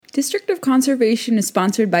District of Conservation is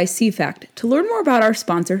sponsored by CFACT. To learn more about our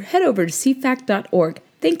sponsor, head over to cfact.org.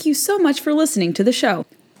 Thank you so much for listening to the show.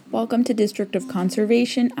 Welcome to District of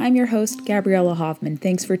Conservation. I'm your host, Gabriella Hoffman.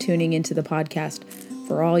 Thanks for tuning into the podcast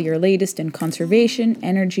for all your latest in conservation,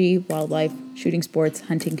 energy, wildlife, shooting sports,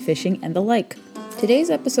 hunting, fishing, and the like. Today's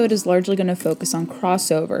episode is largely going to focus on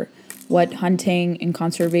crossover, what hunting and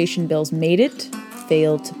conservation bills made it,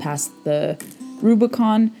 failed to pass the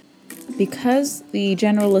Rubicon. Because the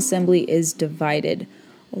General Assembly is divided,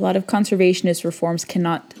 a lot of conservationist reforms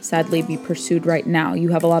cannot sadly be pursued right now. You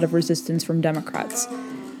have a lot of resistance from Democrats.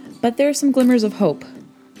 But there are some glimmers of hope.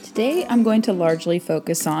 Today, I'm going to largely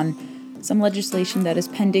focus on some legislation that is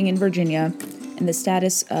pending in Virginia and the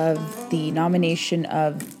status of the nomination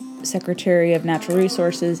of Secretary of Natural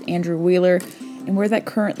Resources, Andrew Wheeler, and where that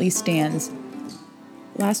currently stands.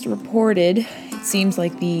 Last reported, it seems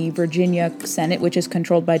like the Virginia Senate, which is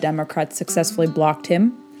controlled by Democrats, successfully blocked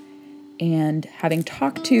him. And having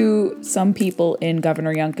talked to some people in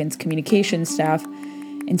Governor Youngkin's communications staff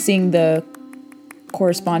and seeing the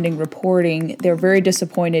corresponding reporting, they're very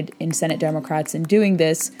disappointed in Senate Democrats in doing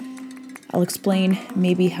this. I'll explain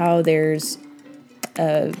maybe how there's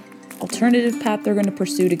an alternative path they're going to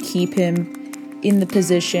pursue to keep him in the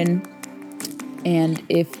position, and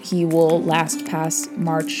if he will last past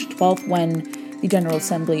March 12th when the General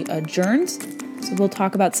Assembly adjourns. So we'll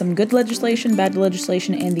talk about some good legislation, bad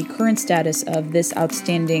legislation, and the current status of this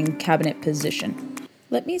outstanding cabinet position.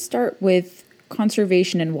 Let me start with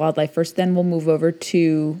conservation and wildlife first, then we'll move over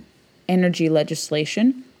to energy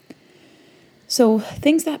legislation. So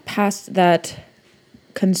things that passed that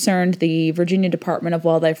concerned the Virginia Department of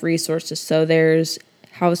Wildlife Resources. So there's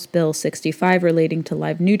House Bill 65 relating to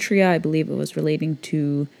live nutria. I believe it was relating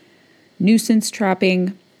to nuisance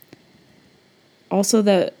trapping. Also,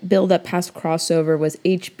 the bill that passed crossover was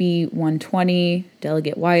HB 120,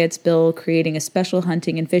 Delegate Wyatt's bill, creating a special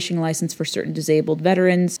hunting and fishing license for certain disabled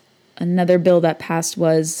veterans. Another bill that passed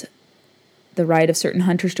was the right of certain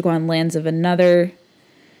hunters to go on lands of another,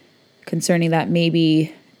 concerning that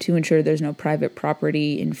maybe to ensure there's no private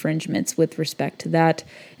property infringements with respect to that.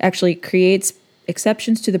 Actually creates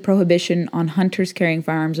exceptions to the prohibition on hunters carrying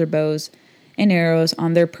firearms or bows and arrows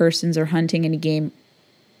on their persons or hunting any game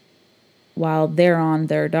while thereon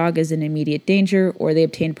their dog is in immediate danger or they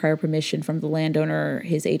obtain prior permission from the landowner or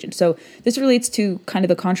his agent. So this relates to kind of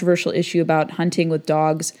the controversial issue about hunting with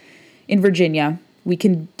dogs in Virginia. We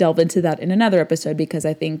can delve into that in another episode because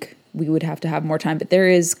I think we would have to have more time. But there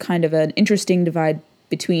is kind of an interesting divide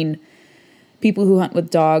between people who hunt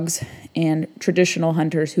with dogs and traditional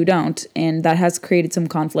hunters who don't, and that has created some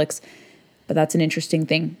conflicts, but that's an interesting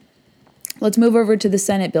thing. Let's move over to the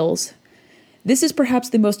Senate bills. This is perhaps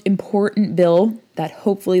the most important bill that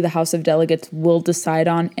hopefully the House of Delegates will decide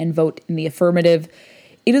on and vote in the affirmative.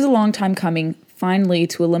 It is a long time coming, finally,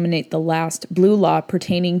 to eliminate the last blue law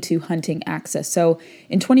pertaining to hunting access. So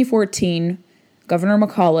in 2014, Governor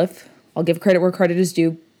McAuliffe, I'll give credit where credit is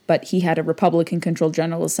due, but he had a Republican-controlled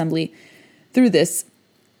General Assembly. Through this,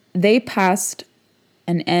 they passed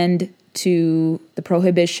an end to the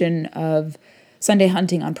prohibition of Sunday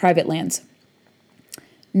hunting on private lands.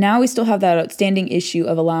 Now we still have that outstanding issue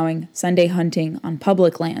of allowing Sunday hunting on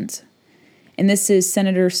public lands. And this is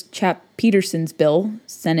Senator Chap Peterson's bill,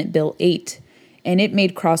 Senate Bill 8. And it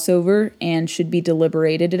made crossover and should be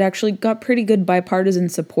deliberated. It actually got pretty good bipartisan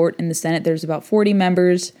support in the Senate. There's about 40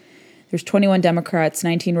 members. There's 21 Democrats,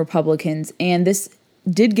 19 Republicans. And this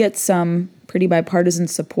did get some pretty bipartisan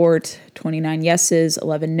support, 29 yeses,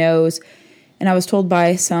 11 nos. And I was told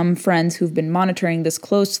by some friends who've been monitoring this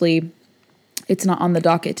closely, it's not on the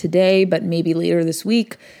docket today, but maybe later this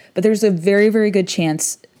week. But there's a very, very good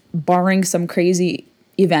chance, barring some crazy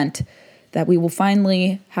event, that we will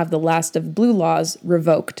finally have the last of blue laws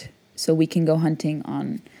revoked so we can go hunting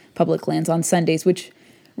on public lands on Sundays, which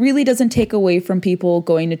really doesn't take away from people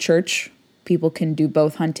going to church. People can do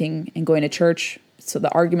both hunting and going to church. So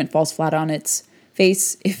the argument falls flat on its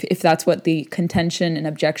face if that's what the contention and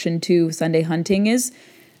objection to Sunday hunting is.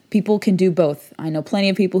 People can do both. I know plenty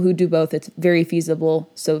of people who do both. It's very feasible.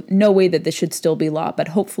 So no way that this should still be law. But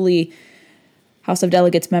hopefully House of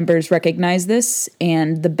Delegates members recognize this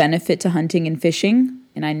and the benefit to hunting and fishing.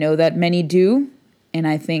 And I know that many do. And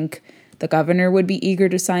I think the governor would be eager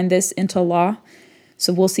to sign this into law.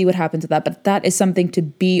 So we'll see what happens with that. But that is something to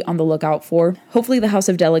be on the lookout for. Hopefully the House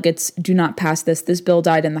of Delegates do not pass this. This bill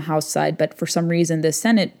died in the House side, but for some reason the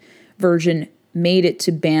Senate version made it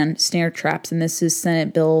to ban snare traps. And this is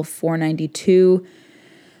Senate Bill 492.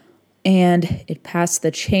 And it passed the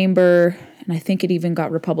chamber. And I think it even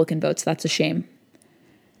got Republican votes. That's a shame.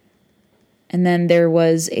 And then there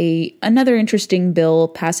was another interesting bill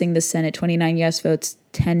passing the Senate, 29 yes votes,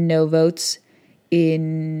 10 no votes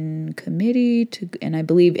in committee, and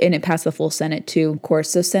it passed the full Senate too, of course.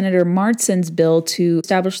 So Senator Martson's bill to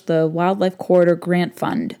establish the Wildlife Corridor Grant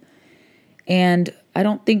Fund. And I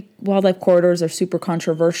don't think wildlife corridors are super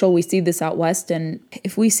controversial. We see this out west, and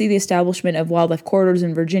if we see the establishment of wildlife corridors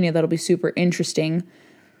in Virginia, that'll be super interesting.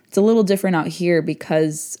 It's a little different out here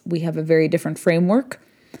because we have a very different framework.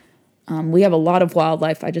 We have a lot of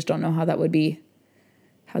wildlife. I just don't know how that would be,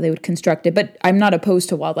 how they would construct it. But I'm not opposed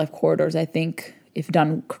to wildlife corridors. I think if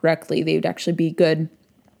done correctly, they would actually be good.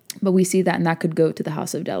 But we see that, and that could go to the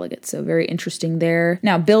House of Delegates. So very interesting there.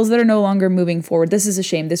 Now, bills that are no longer moving forward. This is a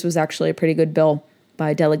shame. This was actually a pretty good bill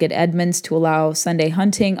by Delegate Edmonds to allow Sunday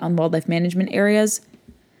hunting on wildlife management areas.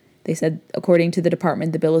 They said, according to the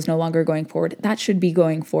department, the bill is no longer going forward. That should be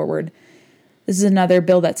going forward. This is another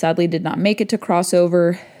bill that sadly did not make it to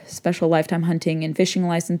crossover. Special lifetime hunting and fishing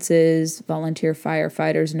licenses, volunteer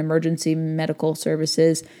firefighters, and emergency medical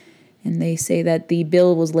services. And they say that the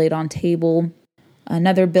bill was laid on table.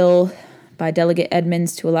 Another bill by Delegate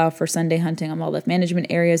Edmonds to allow for Sunday hunting on wildlife management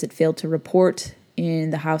areas. It failed to report in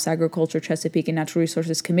the House Agriculture, Chesapeake, and Natural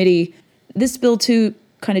Resources Committee. This bill, too,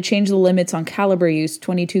 kind of changed the limits on caliber use.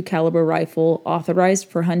 22 caliber rifle authorized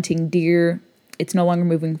for hunting deer. It's no longer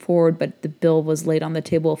moving forward, but the bill was laid on the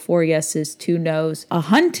table. 4 yeses, 2 nos. A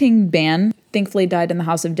hunting ban thankfully died in the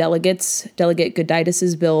House of Delegates. Delegate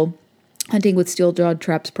Goditis' bill, hunting with steel jaw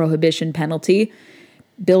traps prohibition penalty.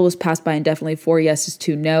 Bill was passed by indefinitely. 4 yeses,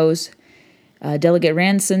 2 nos. Delegate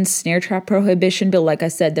Ranson's snare trap prohibition bill. Like I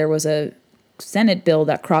said, there was a Senate bill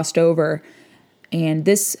that crossed over, and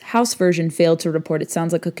this House version failed to report. It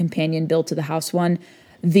sounds like a companion bill to the House one.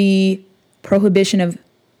 The prohibition of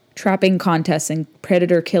trapping contests and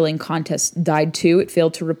predator killing contests died too. It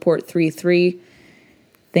failed to report 3-3.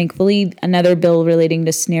 Thankfully, another bill relating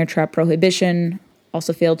to snare trap prohibition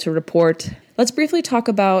also failed to report. Let's briefly talk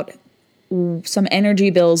about some energy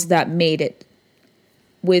bills that made it.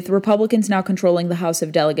 With Republicans now controlling the House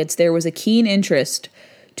of Delegates, there was a keen interest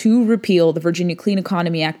to repeal the Virginia Clean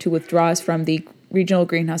Economy Act, to withdraw us from the Regional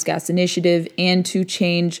Greenhouse Gas Initiative, and to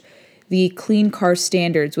change the clean car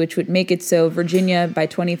standards, which would make it so Virginia by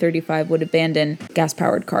 2035 would abandon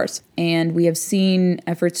gas-powered cars. And we have seen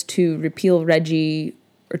efforts to repeal RGGI,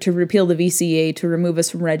 or to repeal the VCEA, to remove us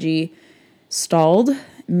from RGGI, stalled.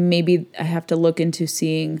 Maybe I have to look into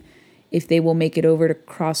seeing if they will make it over to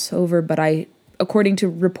crossover, but according to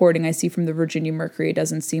reporting I see from the Virginia Mercury, it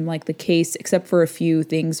doesn't seem like the case, except for a few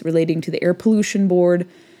things relating to the Air Pollution Board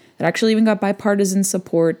that actually even got bipartisan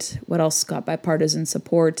support. What else got bipartisan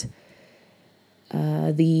support?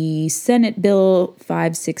 The Senate Bill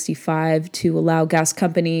 565 to allow gas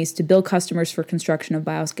companies to bill customers for construction of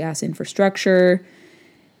biogas infrastructure,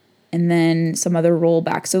 and then some other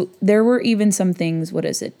rollback. So there were even some things,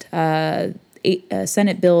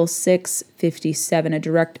 Senate Bill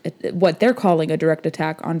 657, what they're calling a direct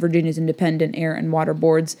attack on Virginia's independent air and water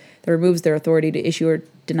boards that removes their authority to issue or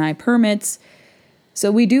deny permits.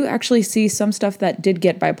 So we do actually see some stuff that did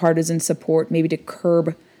get bipartisan support, maybe to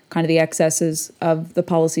curb kind of the excesses of the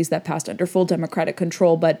policies that passed under full Democratic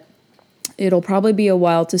control, but it'll probably be a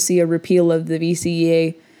while to see a repeal of the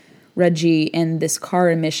VCEA, RGGI, and this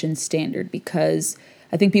car emission standard, because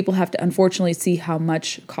I think people have to unfortunately see how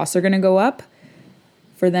much costs are going to go up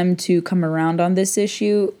for them to come around on this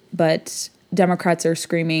issue. But Democrats are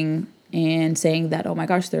screaming and saying that, oh my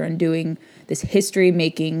gosh, they're undoing this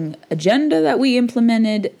history-making agenda that we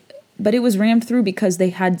implemented, but it was rammed through because they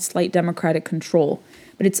had slight Democratic control.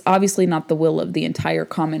 But it's obviously not the will of the entire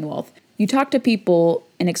Commonwealth. You talk to people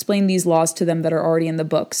and explain these laws to them that are already in the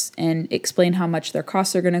books and explain how much their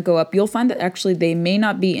costs are going to go up, you'll find that actually they may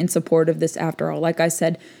not be in support of this after all. Like I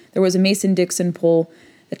said, there was a Mason-Dixon poll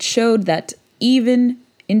that showed that even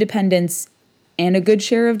independents and a good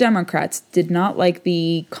share of Democrats did not like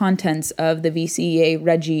the contents of the VCEA,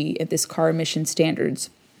 RGGI, and this car emission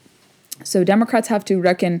standards. So Democrats have to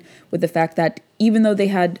reckon with the fact that even though they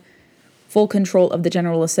had full control of the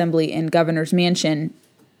General Assembly and Governor's Mansion,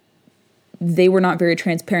 they were not very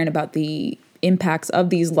transparent about the impacts of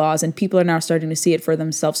these laws, and people are now starting to see it for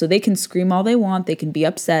themselves. So they can scream all they want, they can be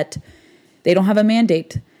upset. They don't have a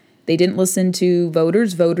mandate. They didn't listen to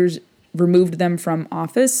voters. Voters removed them from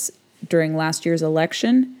office during last year's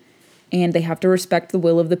election, and they have to respect the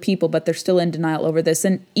will of the people, but they're still in denial over this.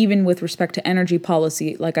 And even with respect to energy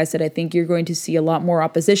policy, like I said, I think you're going to see a lot more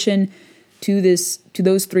opposition to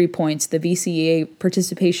those 3 points, the VCEA,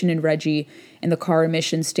 participation in RGGI, and the car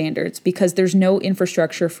emission standards, because there's no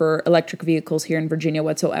infrastructure for electric vehicles here in Virginia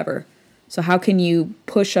whatsoever. So how can you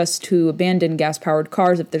push us to abandon gas-powered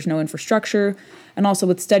cars if there's no infrastructure? And also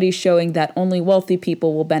with studies showing that only wealthy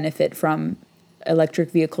people will benefit from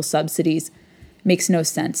electric vehicle subsidies. Makes no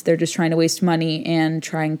sense. They're just trying to waste money and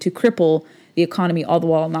trying to cripple the economy, all the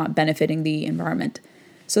while not benefiting the environment.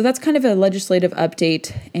 So that's kind of a legislative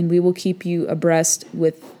update, and we will keep you abreast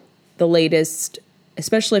with the latest,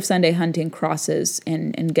 especially if Sunday hunting crosses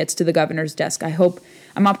and gets to the governor's desk.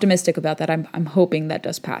 I'm optimistic about that. I'm hoping that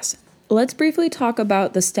does pass. Let's briefly talk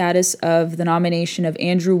about the status of the nomination of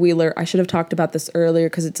Andrew Wheeler. I should have talked about this earlier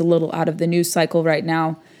because it's a little out of the news cycle right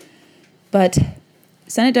now. But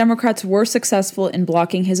Senate Democrats were successful in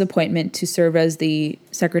blocking his appointment to serve as the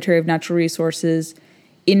Secretary of Natural Resources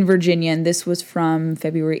in Virginia. And this was from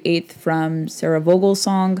February 8th from Sarah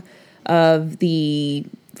Vogelsong of the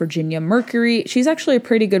Virginia Mercury. She's actually a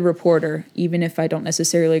pretty good reporter, even if I don't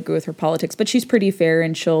necessarily agree with her politics. But she's pretty fair,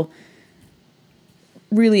 and she'll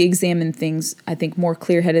really examine things, I think, more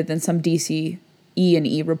clear-headed than some DC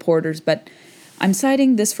E&E reporters. But I'm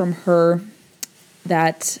citing this from her,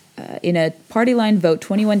 that in a party line vote,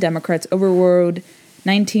 21 Democrats overrode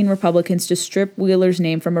 19 Republicans to strip Wheeler's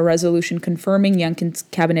name from a resolution confirming Youngkin's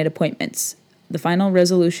cabinet appointments. The final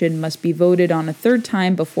resolution must be voted on a third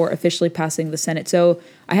time before officially passing the Senate. So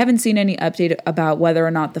I haven't seen any update about whether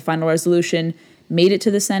or not the final resolution made it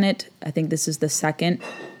to the Senate. I think this is the second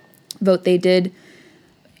vote they did.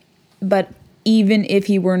 But even if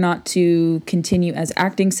he were not to continue as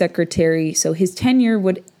acting secretary, so his tenure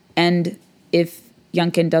would end if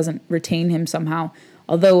Youngkin doesn't retain him somehow.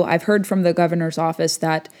 Although I've heard from the governor's office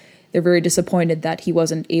that they're very disappointed that he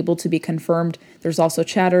wasn't able to be confirmed. There's also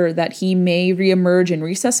chatter that he may reemerge in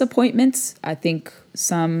recess appointments. I think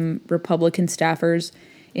some Republican staffers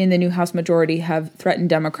in the new House majority have threatened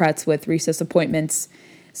Democrats with recess appointments.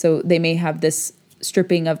 So they may have this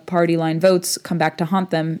stripping of party line votes come back to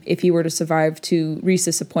haunt them if he were to survive to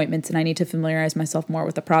recess appointments. And I need to familiarize myself more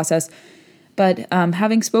with the process. But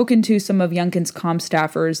having spoken to some of Youngkin's comm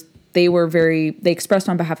staffers, they expressed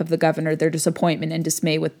on behalf of the governor their disappointment and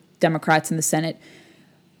dismay with Democrats in the Senate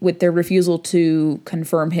with their refusal to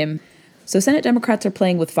confirm him. So Senate Democrats are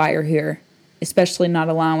playing with fire here, especially not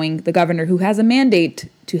allowing the governor, who has a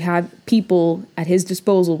mandate to have people at his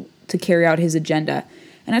disposal to carry out his agenda.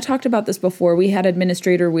 And I talked about this before. We had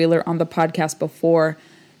Administrator Wheeler on the podcast before,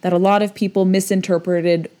 that a lot of people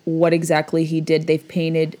misinterpreted what exactly he did. They've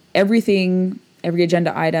painted everything, every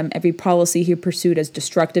agenda item, every policy he pursued as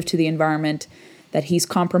destructive to the environment, that he's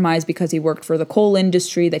compromised because he worked for the coal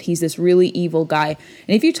industry, that he's this really evil guy.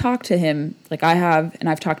 And if you talk to him, like I have, and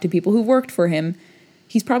I've talked to people who worked for him,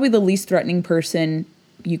 he's probably the least threatening person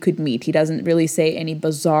you could meet. He doesn't really say any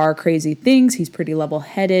bizarre, crazy things. He's pretty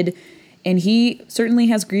level-headed. And he certainly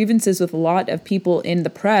has grievances with a lot of people in the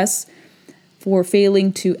press for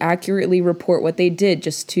failing to accurately report what they did,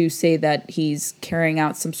 just to say that he's carrying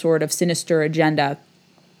out some sort of sinister agenda.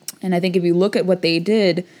 And I think if you look at what they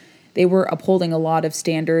did, they were upholding a lot of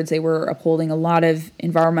standards. They were upholding a lot of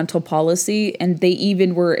environmental policy, and they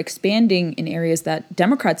even were expanding in areas that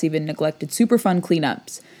Democrats even neglected, Superfund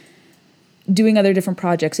cleanups, doing other different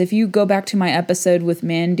projects. If you go back to my episode with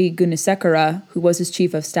Mandy Gunasekara, who was his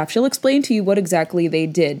chief of staff, she'll explain to you what exactly they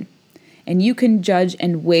did. And you can judge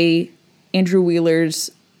and weigh Andrew Wheeler's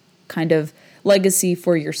kind of legacy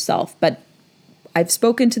for yourself. But I've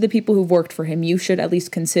spoken to the people who've worked for him. You should at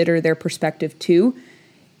least consider their perspective too,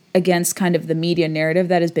 against kind of the media narrative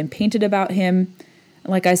that has been painted about him.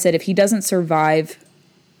 Like I said, if he doesn't survive,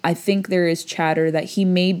 I think there is chatter that he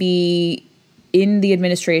may be in the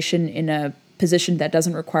administration in a position that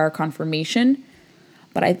doesn't require confirmation.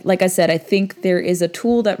 But like I said, I think there is a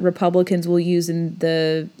tool that Republicans will use in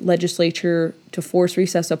the legislature to force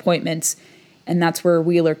recess appointments, and that's where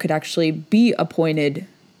Wheeler could actually be appointed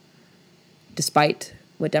despite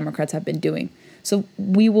what Democrats have been doing. So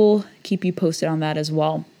we will keep you posted on that as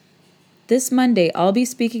well. This Monday, I'll be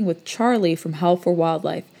speaking with Charlie from Howl for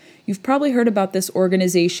Wildlife. You've probably heard about this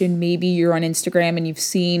organization. Maybe you're on Instagram and you've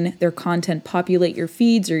seen their content populate your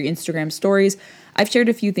feeds or your Instagram stories. I've shared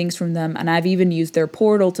a few things from them, and I've even used their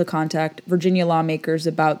portal to contact Virginia lawmakers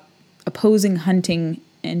about opposing hunting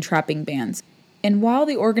and trapping bans. And while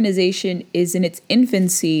the organization is in its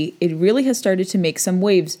infancy, it really has started to make some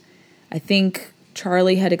waves. I think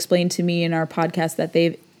Charlie had explained to me in our podcast that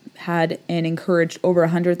they've had and encouraged over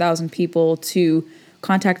 100,000 people to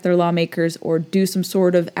contact their lawmakers or do some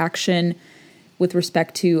sort of action with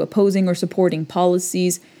respect to opposing or supporting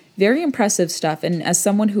policies. Very impressive stuff. And as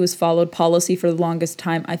someone who has followed policy for the longest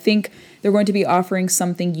time, I think they're going to be offering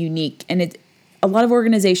something unique. And a lot of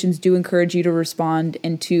organizations do encourage you to respond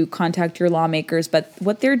and to contact your lawmakers, but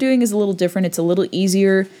what they're doing is a little different. It's a little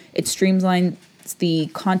easier. It streamlines the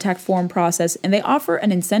contact form process, and they offer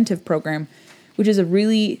an incentive program, which is a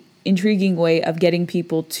really intriguing way of getting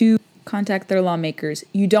people to contact their lawmakers.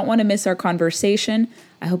 You don't want to miss our conversation.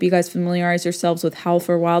 I hope you guys familiarize yourselves with Howl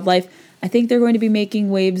for Wildlife. I think they're going to be making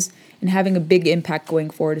waves and having a big impact going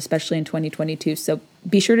forward, especially in 2022. So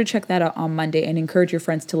be sure to check that out on Monday and encourage your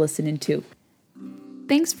friends to listen in too.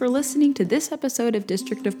 Thanks for listening to this episode of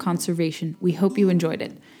District of Conservation. We hope you enjoyed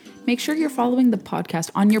it. Make sure you're following the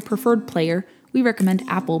podcast on your preferred player. We recommend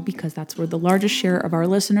Apple because that's where the largest share of our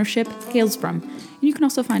listenership hails from. And you can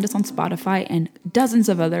also find us on Spotify and dozens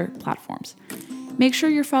of other platforms. Make sure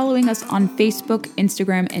you're following us on Facebook,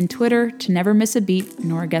 Instagram, and Twitter to never miss a beat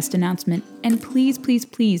nor a guest announcement. And please, please,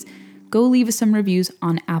 please go leave us some reviews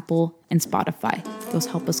on Apple and Spotify. Those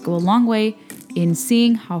help us go a long way in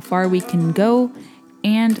seeing how far we can go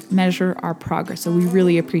and measure our progress. So we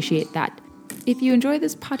really appreciate that. If you enjoy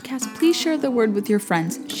this podcast, please share the word with your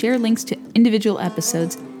friends. Share links to individual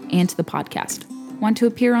episodes and to the podcast. Want to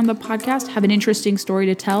appear on the podcast? Have an interesting story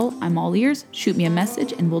to tell? I'm all ears. Shoot me a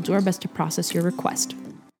message and we'll do our best to process your request.